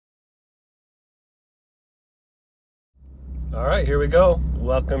All right, here we go.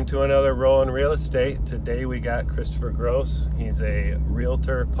 Welcome to another Roll in Real Estate. Today we got Christopher Gross. He's a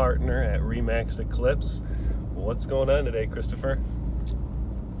realtor partner at Remax Eclipse. What's going on today, Christopher?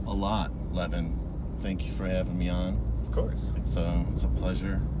 A lot, Levin. Thank you for having me on. Of course. It's a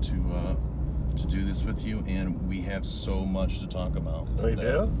pleasure to do this with you, and we have so much to talk about. We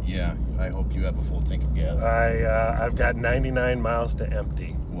do? Yeah, I hope you have a full tank of gas. I've got 99 miles to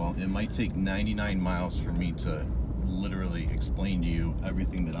empty. Well, it might take 99 miles for me to literally explain to you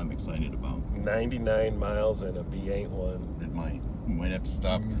everything that I'm excited about. 99 miles and a B ain't one. It might. We might have to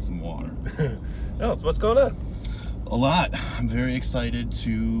stop for some water. No, so what's going on? A lot. I'm very excited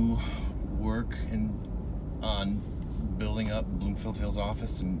to work on building up Bloomfield Hills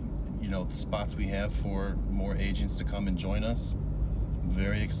office and the spots we have for more agents to come and join us. I'm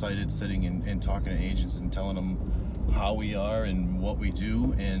very excited sitting and talking to agents and telling them how we are and what we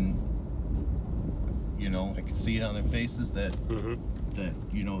do, and I can see it on their faces that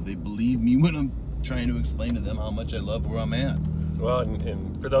they believe me when I'm trying to explain to them how much I love where I'm at. Well,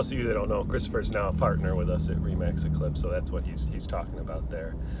 and for those of you that don't know, Christopher's now a partner with us at Remax Eclipse, so that's what he's talking about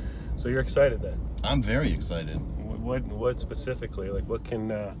there. So you're excited then? I'm very excited. What specifically? Like, what can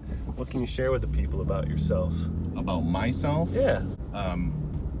you share with the people about yourself? About myself? Yeah.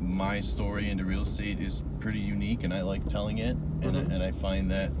 My story into real estate is pretty unique, and I like telling it. And I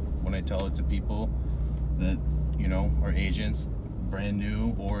find that when I tell it to people that are agents, brand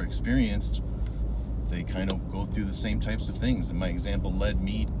new or experienced, they kind of go through the same types of things. And my example led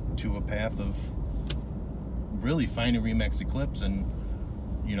me to a path of really finding Remax Eclipse and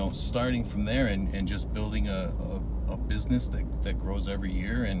starting from there and just building a business that grows every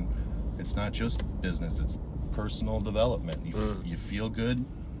year. And it's not just business, it's personal development. You feel good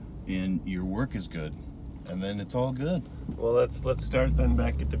and your work is good, and then it's all good. Well, let's start then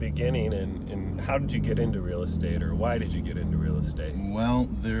back at the beginning. And how did you get into real estate, or why did you get into real estate? Well,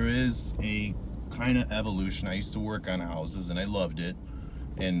 there is a kind of evolution. I used to work on houses and I loved it,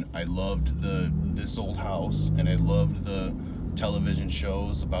 and I loved this old house, and I loved the television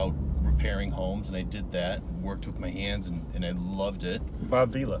shows about repairing homes, and I did that, worked with my hands, and I loved it.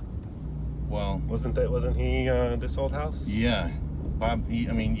 Bob Vila. Well, wasn't he this old house? Yeah, Bob.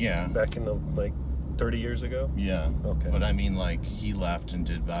 Yeah. Back in the 30 years ago. Yeah. Okay. But he left and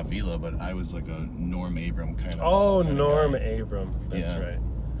did Bob Vila, but I was like a Norm Abram kind of. Oh, Norm Abram. That's right.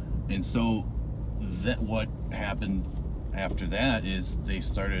 And so what happened after that is they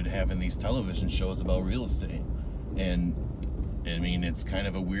started having these television shows about real estate, and it's kind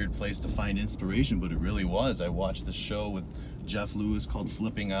of a weird place to find inspiration, but it really was. I watched the show with Jeff Lewis called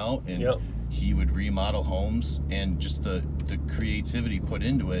Flipping Out, and he would remodel homes, and just the creativity put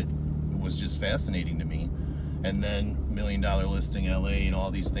into it was just fascinating to me. And then $1 Million Listing LA and all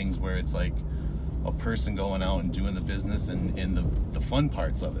these things where it's like a person going out and doing the business and the fun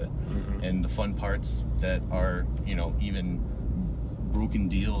parts of it. And the fun parts that are even broken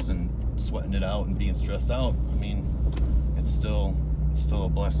deals and sweating it out and being stressed out. It's still a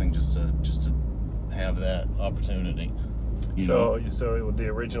blessing just to have that opportunity. So the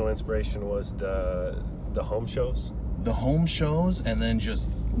original inspiration was the home shows? The home shows, and then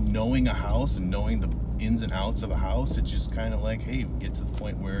just knowing a house and knowing the ins and outs of a house. It's just kind of like, hey, we get to the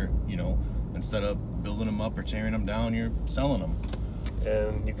point where, instead of building them up or tearing them down, you're selling them.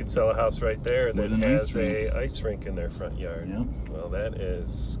 And you could sell a house right there that has a ice rink in their front yard. Yep. Well, that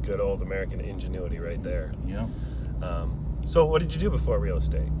is good old American ingenuity right there. Yep. So what did you do before real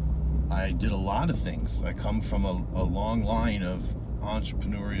estate? I did a lot of things. I come from a long line of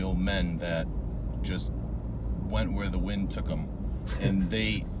entrepreneurial men that just went where the wind took them. And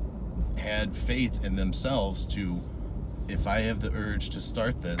they had faith in themselves to, if I have the urge to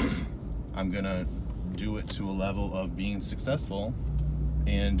start this, I'm going to do it to a level of being successful.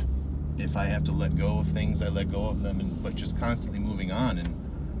 And if I have to let go of things, I let go of them, but just constantly moving on.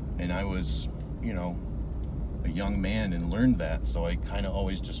 And I was, a young man and learned that. So I kind of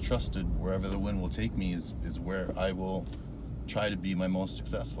always just trusted wherever the wind will take me is where I will try to be my most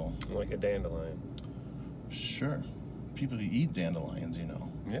successful. Like a dandelion. Sure. People who eat dandelions,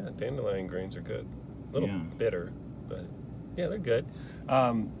 Yeah, dandelion grains are good. A little bitter, but yeah, they're good.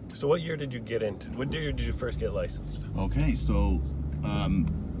 So what year did you get into? What year did you first get licensed? Okay, so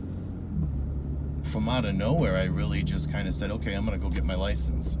from out of nowhere, I really just kind of said, okay, I'm going to go get my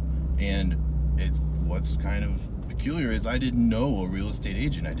license. And what's kind of peculiar is I didn't know a real estate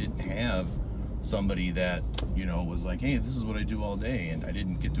agent. I didn't have somebody that, was like, hey, this is what I do all day. And I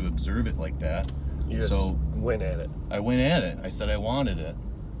didn't get to observe it like that. You just went at it. I went at it. I said I wanted it.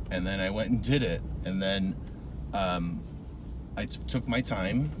 And then I went and did it. And then I took my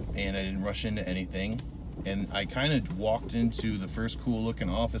time, and I didn't rush into anything. and I kind of walked into the first cool looking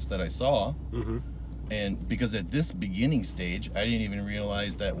office that I saw. Mm-hmm. And because at this beginning stage, I didn't even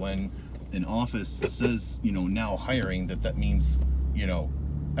realize that when an office says, now hiring, that means,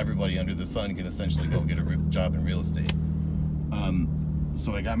 everybody under the sun can essentially go get a job in real estate.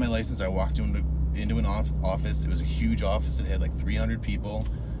 So I got my license. I walked into an office. It was a huge office. It had like 300 people.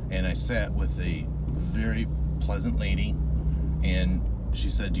 And I sat with a very pleasant lady. And she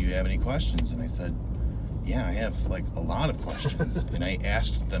said, "Do you have any questions?" And I said, "Yeah, I have like a lot of questions." And I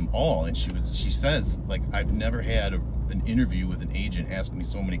asked them all. And she says, like, "I've never had an interview with an agent ask me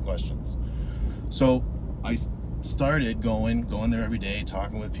so many questions." So I started going there every day,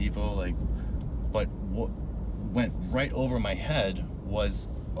 talking with people, like, but what went right over my head was,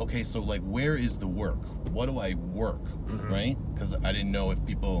 okay, so like, where is the work? What do I work, Mm-hmm. right? Because I didn't know if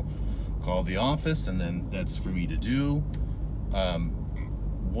people call the office and then that's for me to do,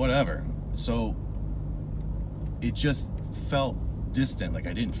 whatever. So it just felt distant, like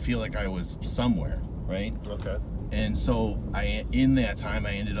I didn't feel like I was somewhere, right? Okay. And so in that time,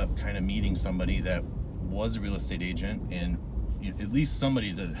 I ended up kind of meeting somebody that was a real estate agent, and at least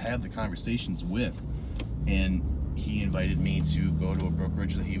somebody to have the conversations with. And he invited me to go to a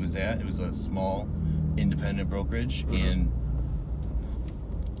brokerage that he was at. It was a small independent brokerage. Mm-hmm. And,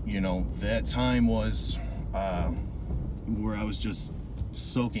 that time was where I was just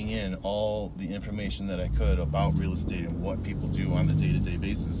soaking in all the information that I could about real estate and what people do on the day-to-day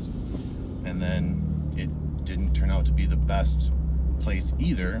basis. And then it didn't turn out to be the best place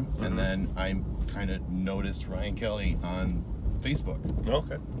either. Mm-hmm. And then I kind of noticed Ryan Kelly on Facebook.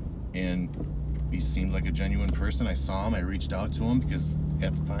 Okay. And he seemed like a genuine person. I saw him. I reached out to him because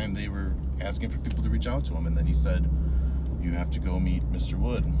at the time they were asking for people to reach out to him. And then he said, "You have to go meet Mr.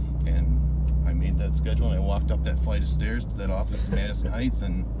 Wood." And I made that schedule, and I walked up that flight of stairs to that office in Madison Heights,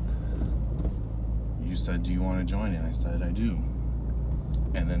 and you said, "Do you want to join?" And I said, "I do."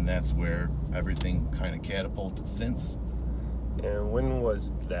 And then that's where everything kind of catapulted since. And when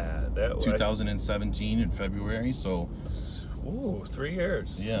was that? 2017 in February. So, 3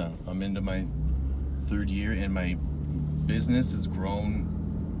 years. yeah, I'm into my third year, and my business has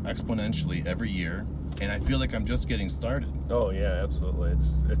grown exponentially every year, and I feel like I'm just getting started. Oh yeah, absolutely.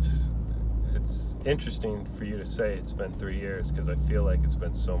 It's interesting for you to say it's been 3 years, because I feel like it's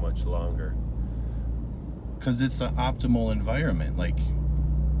been so much longer. Because it's an optimal environment. Like,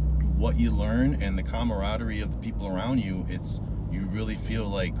 what you learn and the camaraderie of the people around you, you really feel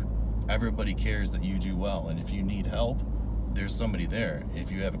like everybody cares that you do well. And if you need help, there's somebody there.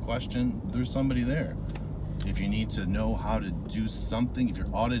 If you have a question, there's somebody there. If you need to know how to do something, if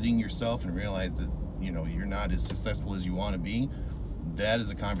you're auditing yourself and realize that you're not as successful as you want to be, that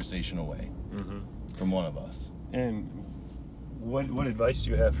is a conversation away from one of us. And what advice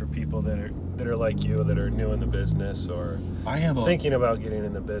do you have for people that are like you, that are new in the business, or thinking about getting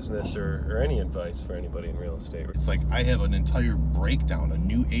in the business, or any advice for anybody in real estate? It's like I have an entire breakdown, a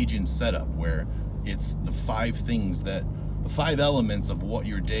new agent setup, where it's the 5 elements of what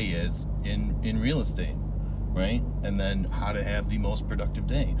your day is in real estate, right? And then how to have the most productive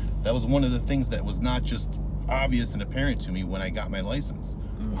day. That was one of the things that was not just obvious and apparent to me when I got my license,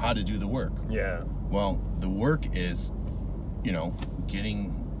 how to do the work. Yeah. Well, the work is,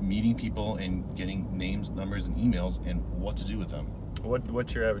 meeting people and getting names, numbers, and emails, and what to do with them.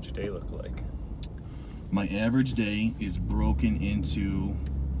 What's your average day look like? My average day is broken into,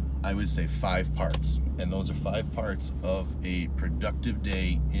 I would say, 5 parts. And those are 5 parts of a productive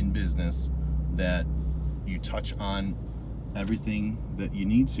day in business that you touch on everything that you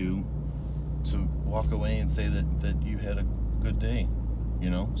need to walk away and say that you had a good day,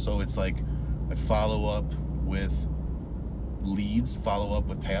 So it's like I follow up with leads, follow up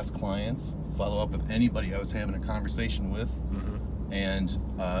with past clients, follow up with anybody I was having a conversation with, and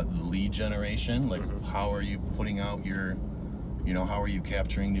the lead generation, like how are you putting out your, how are you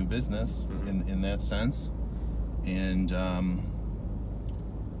capturing new business in that sense. And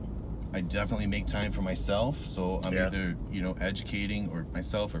I definitely make time for myself, so I'm either educating or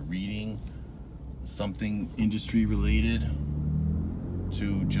myself, or reading something industry related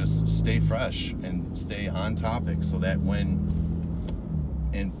to just stay fresh and stay on topic, so that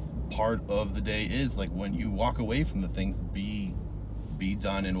and part of the day is like when you walk away from the things, be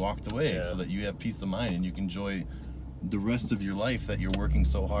done and walked away, so that you have peace of mind and you can enjoy the rest of your life that you're working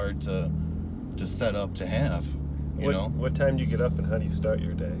so hard to set up to have. What time do you get up, and how do you start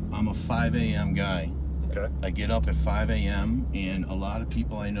your day? I'm a 5 a.m. guy. Okay. I get up at 5 a.m. and a lot of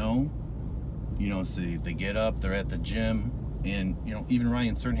people I know, they get up, they're at the gym, and even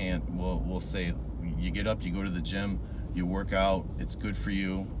Ryan Serhant will say, you get up, you go to the gym, you work out, it's good for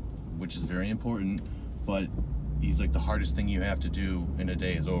you, which is very important, but he's like, the hardest thing you have to do in a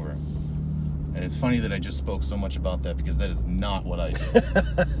day is over. And it's funny that I just spoke so much about that, because that is not what I do.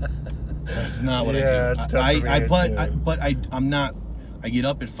 That's not what I do. It's tough for me I'm not. I get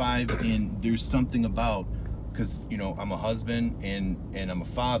up at 5, and there's something about, because I'm a husband and I'm a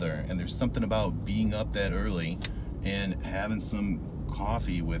father, and there's something about being up that early and having some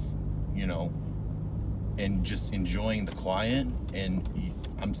coffee with, and just enjoying the quiet, and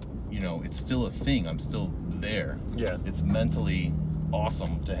it's still a thing. I'm still there. Yeah. It's mentally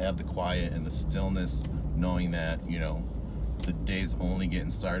awesome to have the quiet and the stillness, knowing that, the day's only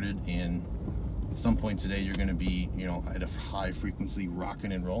getting started, and at some point today you're going to be, at a high frequency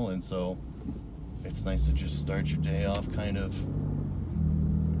rocking and rolling. So it's nice to just start your day off kind of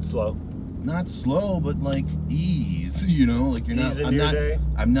slow. Not slow, but like ease, like you're not,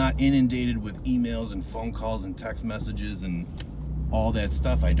 I'm not inundated with emails and phone calls and text messages and all that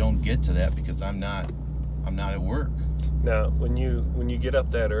stuff. I don't get to that because I'm not at work. Now, when you get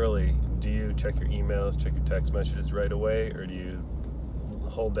up that early, do you check your emails, check your text messages right away, or do you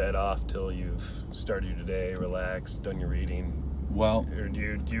hold that off till you've started your day, relaxed, done your reading? Well, or do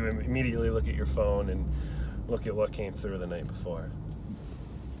you immediately look at your phone and look at what came through the night before?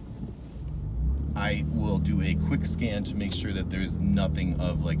 I will do a quick scan to make sure that there's nothing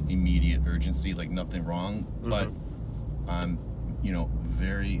of like immediate urgency, like nothing wrong. Mm-hmm. But I'm,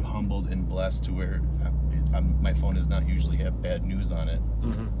 very humbled and blessed to where my phone does not usually have bad news on it.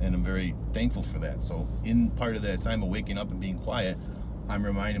 Mm-hmm. And I'm very thankful for that. So in part of that time of waking up and being quiet, I'm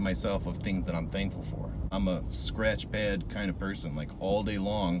reminding myself of things that I'm thankful for. I'm a scratch pad kind of person. Like all day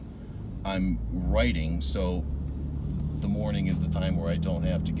long, I'm writing. So the morning is the time where I don't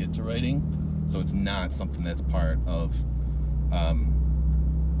have to get to writing. So it's not something that's part of,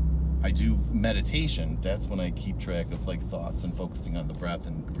 I do meditation. That's when I keep track of like thoughts and focusing on the breath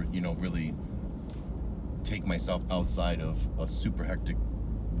and, really take myself outside of a super hectic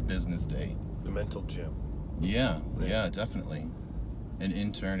business day. The mental gym. Yeah, definitely. And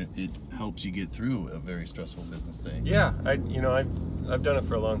in turn, it helps you get through a very stressful business day. Yeah, I've done it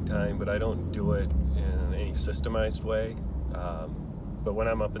for a long time, but I don't do it in any systemized way. But when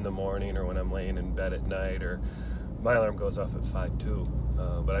I'm up in the morning or when I'm laying in bed at night, or my alarm goes off at 5 too,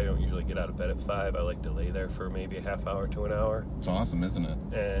 but I don't usually get out of bed at 5. I like to lay there for maybe a half hour to an hour. It's awesome, isn't it?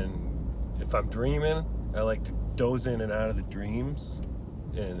 And if I'm dreaming, I like to doze in and out of the dreams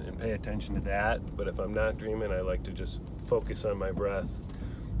and pay attention to that. But if I'm not dreaming, I like to just focus on my breath,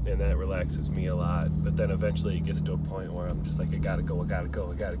 and that relaxes me a lot. But then eventually it gets to a point where I'm just like, I gotta go.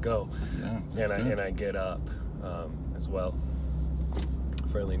 Yeah, that's good. And I get up as well.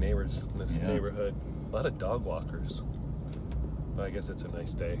 Friendly neighbors in this neighborhood. A lot of dog walkers. But I guess it's a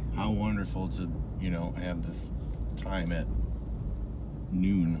nice day. How wonderful to, have this time at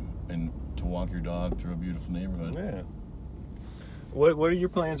noon and to walk your dog through a beautiful neighborhood. Yeah. What are your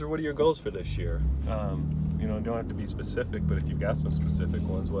plans, or what are your goals for this year? Don't have to be specific, but if you've got some specific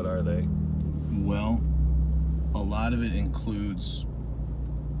ones, what are they? Well, a lot of it includes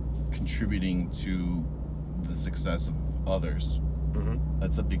contributing to the success of others. Mm-hmm.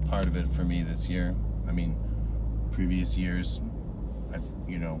 That's a big part of it for me this year. I mean, previous years, I've,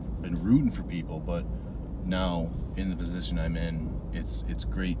 been rooting for people, but now in the position I'm in, it's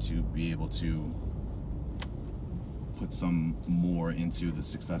great to be able to put some more into the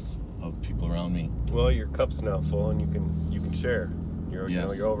success of people around me. Well, your cup's now full, and you can share.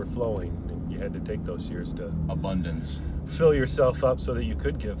 You're overflowing, and you had to take those years to abundance, fill yourself up so that you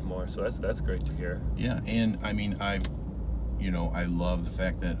could give more. So that's great to hear. Yeah, and I mean, I love the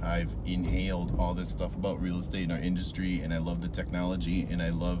fact that I've inhaled all this stuff about real estate in our industry, and I love the technology, and I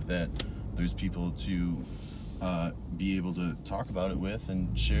love that there's people to be able to talk about it with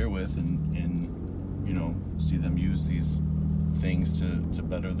and share with, and see them use these things to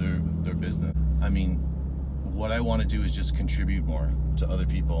better their business. I mean, what I want to do is just contribute more to other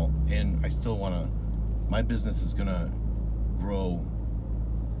people, and I still want to, my business is going to grow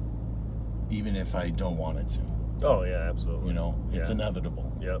even if I don't want it to. Oh yeah, absolutely. It's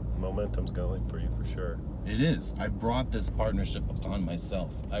inevitable. Yep, momentum's going for you for sure. It is. I brought this partnership upon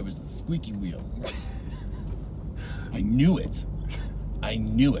myself. I was the squeaky wheel. I knew it.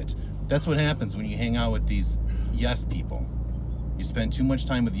 That's what happens when you hang out with these yes people. You spend too much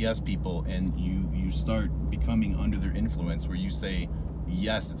time with yes people, and you start becoming under their influence, where you say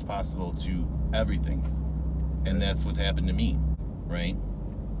yes, it's possible to everything. And that's what happened to me, right?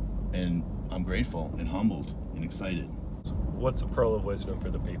 And I'm grateful and humbled and excited. What's a pearl of wisdom for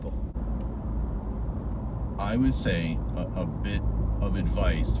the people? I would say a bit of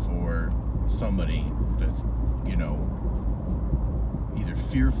advice for somebody that's, either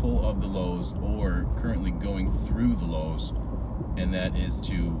fearful of the lows or currently going through the lows, and that is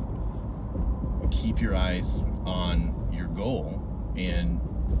to keep your eyes on your goal and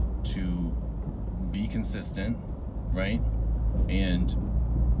to be consistent, right? And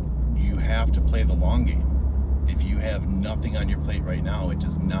you have to play the long game. If you have nothing on your plate right now, it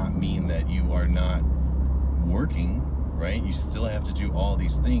does not mean that you are not working, right? You still have to do all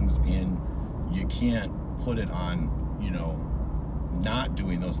these things, and you can't put it on, not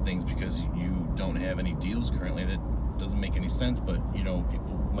doing those things because you don't have any deals currently. That doesn't make any sense, but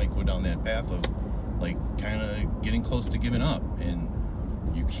people might go down that path of like kind of getting close to giving up, and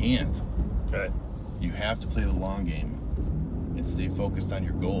you can't. Right. You have to play the long game and stay focused on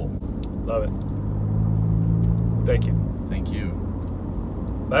your goal. Love it. Thank you. Thank you.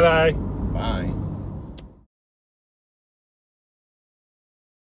 Bye-bye. Bye.